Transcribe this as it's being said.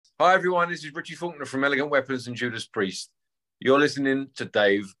Hi, everyone. This is Richie Faulkner from Elegant Weapons and Judas Priest. You're listening to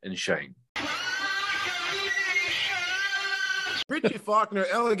Dave and Shane. Richie Faulkner,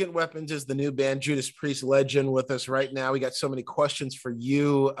 Elegant Weapons is the new band. Judas Priest legend with us right now. We got so many questions for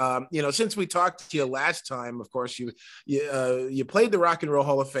you. Since we talked to you last time, of course, you played the Rock and Roll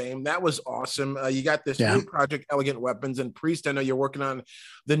Hall of Fame. That was awesome. You got this new project, Elegant Weapons, and Priest. I know you're working on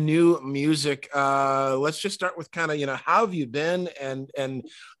the new music. Let's just start with kind of, how have you been? And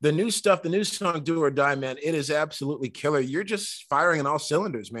the new stuff, the new song, Do or Die, man, it is absolutely killer. You're just firing on all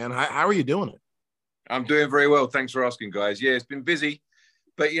cylinders, man. How are you doing it? I'm doing very well. Thanks for asking, guys. Yeah, it's been busy,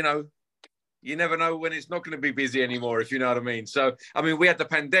 but you never know when it's not going to be busy anymore, if you know what I mean. So, we had the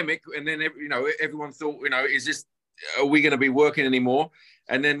pandemic, and then everyone thought, are we going to be working anymore?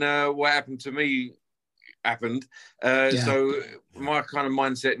 And then what happened to me happened. So my kind of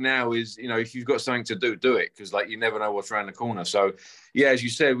mindset now is, if you've got something to do, do it, because you never know what's around the corner. So, yeah, as you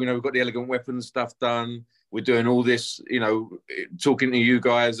said, we've got the Elegant Weapons stuff done. We're doing all this, talking to you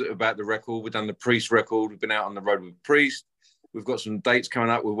guys about the record. We've done the Priest record. We've been out on the road with Priest. We've got some dates coming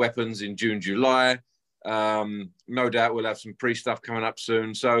up with Weapons in June, July. No doubt we'll have some Priest stuff coming up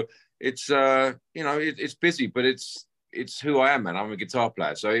soon. So it's, it's busy, but it's who I am, man. I'm a guitar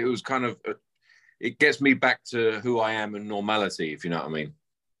player. So it was kind of, it gets me back to who I am and normality, if you know what I mean.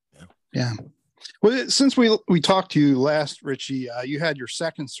 Yeah. Well, since we talked to you last, Richie, you had your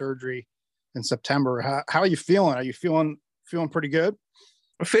second surgery in September. How are you feeling? Are you feeling pretty good?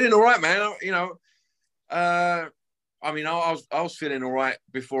 I'm feeling all right, man. I was feeling all right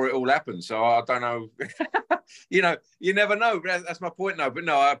before it all happened. So I don't know. You never know. That's my point now. But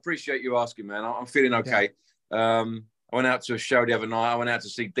no, I appreciate you asking, man. I'm feeling okay. Yeah. I went out to a show the other night. I went out to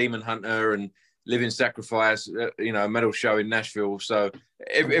see Demon Hunter and Living Sacrifice, a metal show in Nashville. So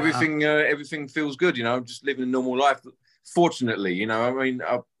everything feels good. I'm just living a normal life. Fortunately,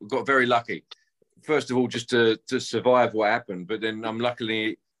 I've got very lucky. First of all, just to survive what happened, but then I'm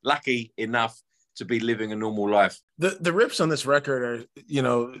lucky enough to be living a normal life. The riffs on this record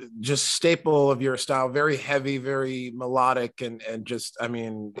are, just staple of your style, very heavy, very melodic, and just,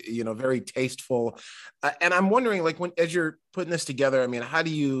 very tasteful. And I'm wondering, as you're putting this together, how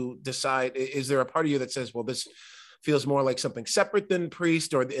do you decide? Is there a part of you that says, well, this feels more like something separate than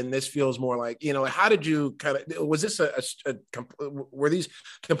Priest, and this feels more like, how did you was this were these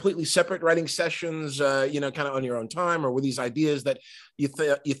completely separate writing sessions, kind of on your own time, or were these ideas that you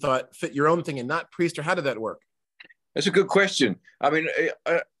thought fit your own thing and not Priest, or how did that work? That's a good question. I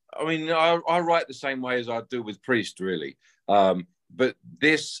write the same way as I do with Priest, really. But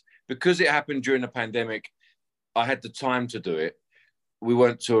this, because it happened during the pandemic, I had the time to do it. We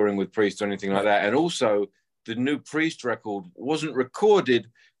weren't touring with Priest or anything like that. And also, the new Priest record wasn't recorded,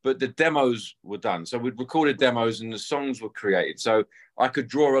 but the demos were done. So we'd recorded demos and the songs were created. So I could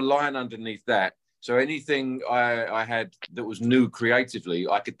draw a line underneath that. So anything I had that was new creatively,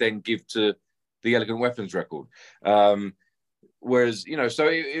 I could then give to the Elegant Weapons record. Whereas, so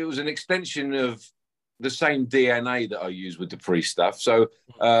it was an extension of the same DNA that I used with the Priest stuff. So,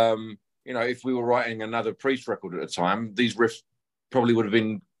 if we were writing another Priest record at the time, these riffs probably would have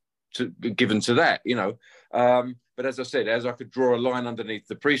been given to that, but as I said, as I could draw a line underneath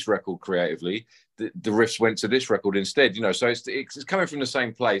the Priest record creatively, the riffs went to this record instead, so it's coming from the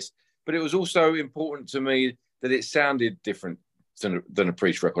same place. But it was also important to me that it sounded different than a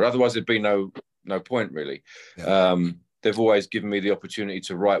Priest record. Otherwise there'd be no point, really. They've always given me the opportunity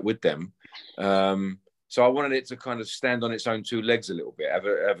to write with them, so I wanted it to kind of stand on its own two legs a little bit,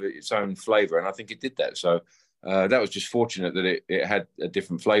 have its own flavor, and I think it did that. So that was just fortunate that it had a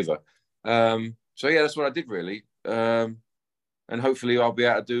different flavor. So yeah, that's what I did, really. And hopefully I'll be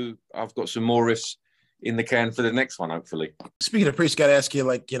able to do, I've got some more riffs in the can for the next one, hopefully. Speaking of Priest, got to ask you,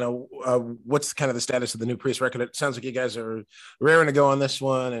 what's kind of the status of the new Priest record? It sounds like you guys are raring to go on this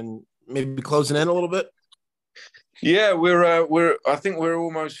one and maybe closing in a little bit. Yeah, I think we're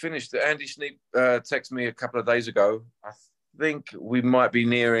almost finished. Andy Sneap texted me a couple of days ago. I think we might be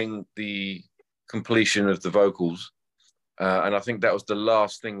nearing the completion of the vocals. And I think that was the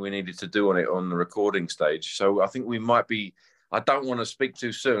last thing we needed to do on it on the recording stage. So I think we might be, I don't want to speak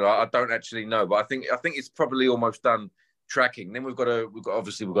too soon. I don't actually know, but I think it's probably almost done tracking. Then we've got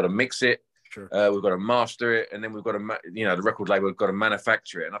to mix it. Sure. We've got to master it, and then we've got to, the record label have got to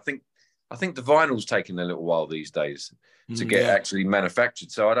manufacture it. And I think the vinyl's taking a little while these days to get actually manufactured.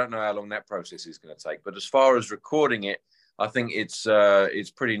 So I don't know how long that process is going to take. But as far as recording it, I think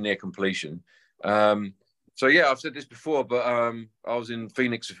it's pretty near completion. So yeah, I've said this before, but I was in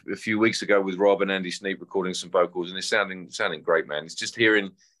Phoenix a few weeks ago with Rob and Andy Sneap recording some vocals, and it's sounding great, man. It's just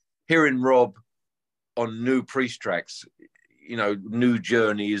hearing Rob on new Priest tracks. new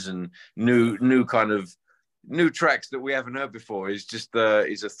journeys and new kind of new tracks that we haven't heard before is just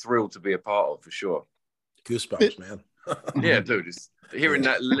is a thrill to be a part of, for sure. Goosebumps, man. Yeah, dude, hearing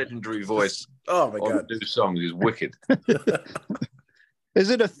that legendary voice oh my God, new songs is wicked. Is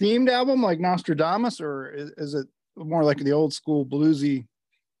it a themed album like Nostradamus, or is it more like the old school bluesy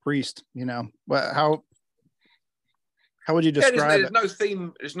Priest? How would you describe there's it? no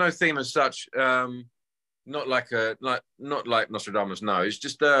theme. There's no theme as such. Not like Nostradamus. No, it's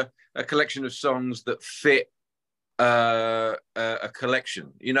just a collection of songs that fit a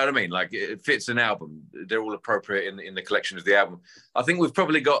collection. You know what I mean? Like it fits an album. They're all appropriate in the collection of the album. I think we've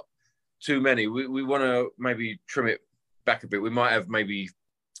probably got too many. We want to maybe trim it back a bit. We might have maybe,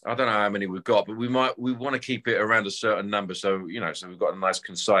 I don't know how many we've got, but we want to keep it around a certain number. So so we've got a nice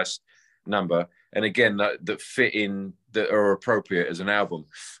concise number, and again that fit in, that are appropriate as an album.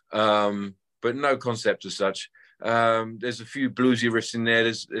 But no concept as such. There's a few bluesy riffs in there.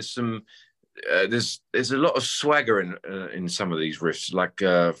 There's some. There's a lot of swagger in some of these riffs, like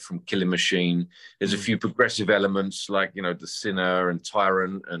from Killing Machine. There's a few progressive elements, like The Sinner and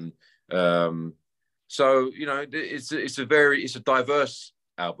Tyrant, and so it's a diverse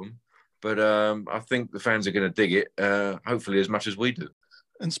album. But I think the fans are going to dig it, hopefully as much as we do.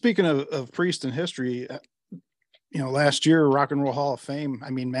 And speaking of Priest and history, last year, Rock and Roll Hall of Fame.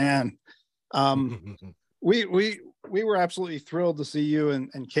 I mean, man. We were absolutely thrilled to see you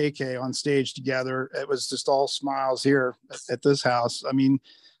and KK on stage together. It was just all smiles here at this house. I mean,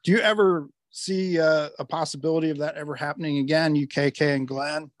 do you ever see a possibility of that ever happening again, you, KK, and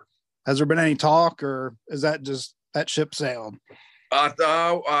Glenn? Has there been any talk, or is that just that ship sailed? I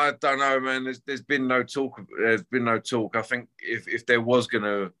don't know, man. There's been no talk. There's been no talk. I think if there was going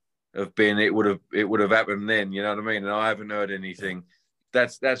to have been, it would have happened then. You know what I mean? And I haven't heard anything.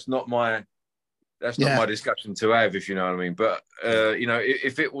 That's not my discussion to have, if you know what I mean. But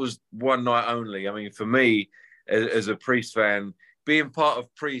if it was one night only, I mean, for me as a Priest fan, being part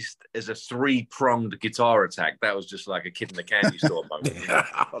of Priest as a 3-pronged guitar attack, that was just like a kid in the candy store moment.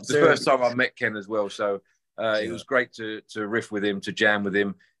 It's the first time I met Ken as well, so it was great to riff with him, to jam with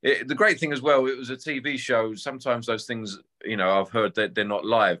him. The great thing as well, it was a TV show. Sometimes those things, I've heard that they're not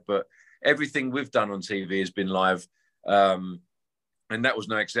live, but everything we've done on TV has been live. And that was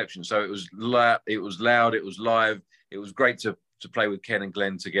no exception. So it was loud, it was live. It was great to play with Ken and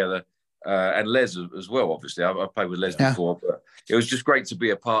Glenn together, and Les as well. Obviously, I've played with Les before, but it was just great to be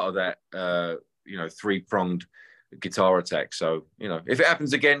a part of that. 3-pronged guitar attack. So if it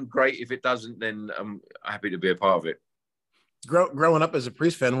happens again, great. If it doesn't, then I'm happy to be a part of it. Growing up as a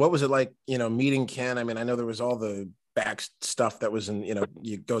Priest fan, what was it like? Meeting Ken. I mean, I know there was all the back stuff that was in,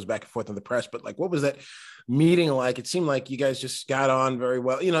 it goes back and forth in the press, but like, what was that meeting like? It seemed like you guys just got on very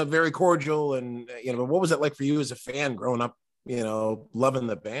well, very cordial. And, but what was it like for you as a fan growing up, loving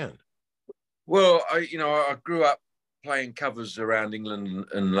the band? Well, I grew up playing covers around England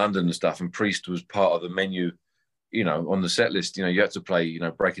and London and stuff, and Priest was part of the menu, on the set list. You had to play,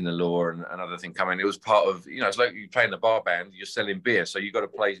 Breaking the Law and other thing coming. It was part of, it's like you play in a bar band, you're selling beer, so you got to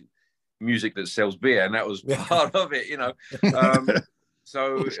play music that sells beer, and that was part of it.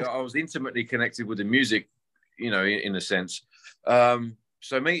 So I was intimately connected with the music, in a sense.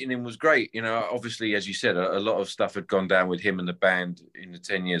 So meeting him was great. Obviously, as you said, a lot of stuff had gone down with him and the band in the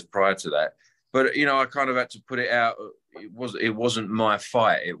 10 years prior to that. But I kind of had to put it out. It wasn't my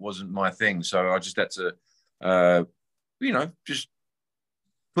fight. It wasn't my thing. So I just had to, just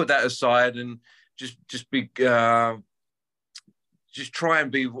put that aside and just be. Just try and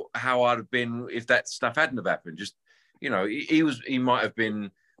be how I'd have been if that stuff hadn't have happened. Just, he might have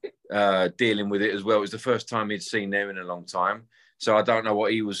been dealing with it as well. It was the first time he'd seen them in a long time. So I don't know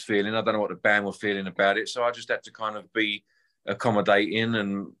what he was feeling. I don't know what the band were feeling about it. So I just had to kind of be accommodating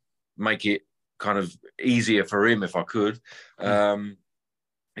and make it kind of easier for him if I could.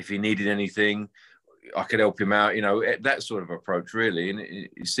 If he needed anything, I could help him out, that sort of approach really. And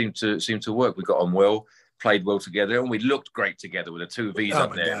it seemed to work. We got on well, played well together, and we looked great together with the 2 V's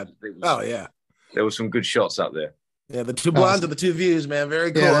up there. There were some good shots up there. Yeah, the 2 blondes and the 2 views, man.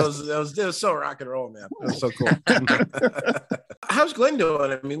 Very cool. Yeah. That was so rock and roll, man. It was so cool. How's Glenn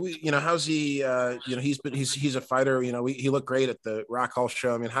doing? I mean, how's he? He's a fighter. He looked great at the Rock Hall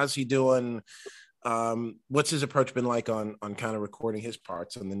show. I mean, how's he doing? What's his approach been like on kind of recording his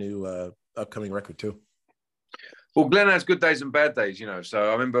parts on the new upcoming record too? Well, Glenn has good days and bad days, So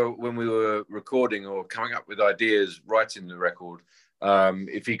I remember when we were recording or coming up with ideas, writing the record,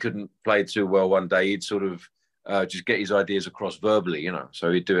 if he couldn't play too well one day, he'd sort of just get his ideas across verbally,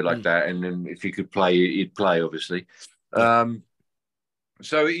 So he'd do it like that. And then if he could play, he'd play, obviously.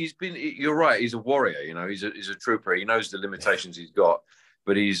 So he's been. You're right. He's a warrior. You know, he's a trooper. He knows the limitations he's got,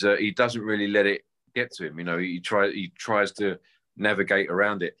 but he doesn't really let it get to him. You know, he tries to navigate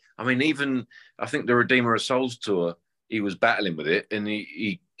around it. I mean, even I think the Redeemer of Souls tour, he was battling with it, and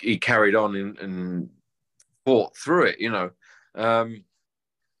he carried on and fought through it. You know,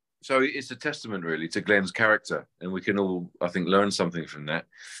 so it's a testament really to Glenn's character, and we can all, I think, learn something from that.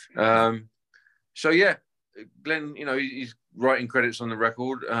 So yeah, Glenn, you know, he's writing credits on the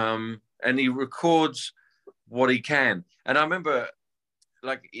record, and he records what he can. And I remember,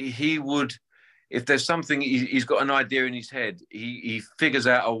 like, he would, if there's something he's got an idea in his head, he figures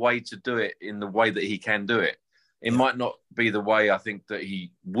out a way to do it in the way that he can do it. It might not be the way I think that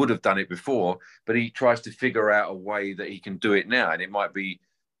he would have done it before, but he tries to figure out a way that he can do it now, and it might be,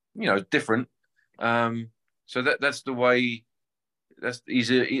 you know, different. So that's the way. As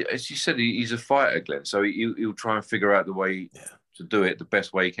you said, he's a fighter, Glenn. So he'll try and figure out the way to do it the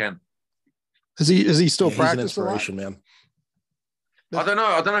best way he can. Is he still practicing? He's an inspiration, man. I don't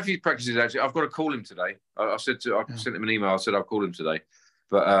know if he practices actually. I've got to call him today. I sent him an email. I said I'll call him today,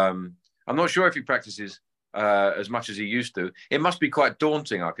 but I'm not sure if he practices as much as he used to. It must be quite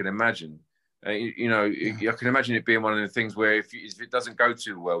daunting, I can imagine. I can imagine it being one of the things where if it doesn't go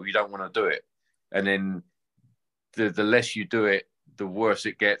too well, you don't want to do it, and then the less you do it, the worse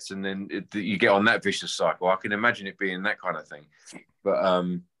it gets, and then you get on that vicious cycle. I can imagine it being that kind of thing. But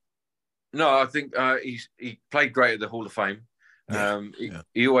no, I think he played great at the Hall of Fame.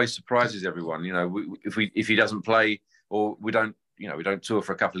 He always surprises everyone. You know, if he doesn't play, or we don't tour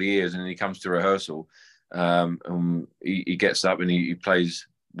for a couple of years, and then he comes to rehearsal, he gets up and he plays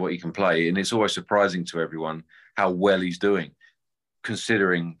what he can play, and it's always surprising to everyone how well he's doing,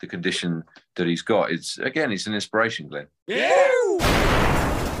 considering the condition that he's got. It's an inspiration, Glenn. Yeah.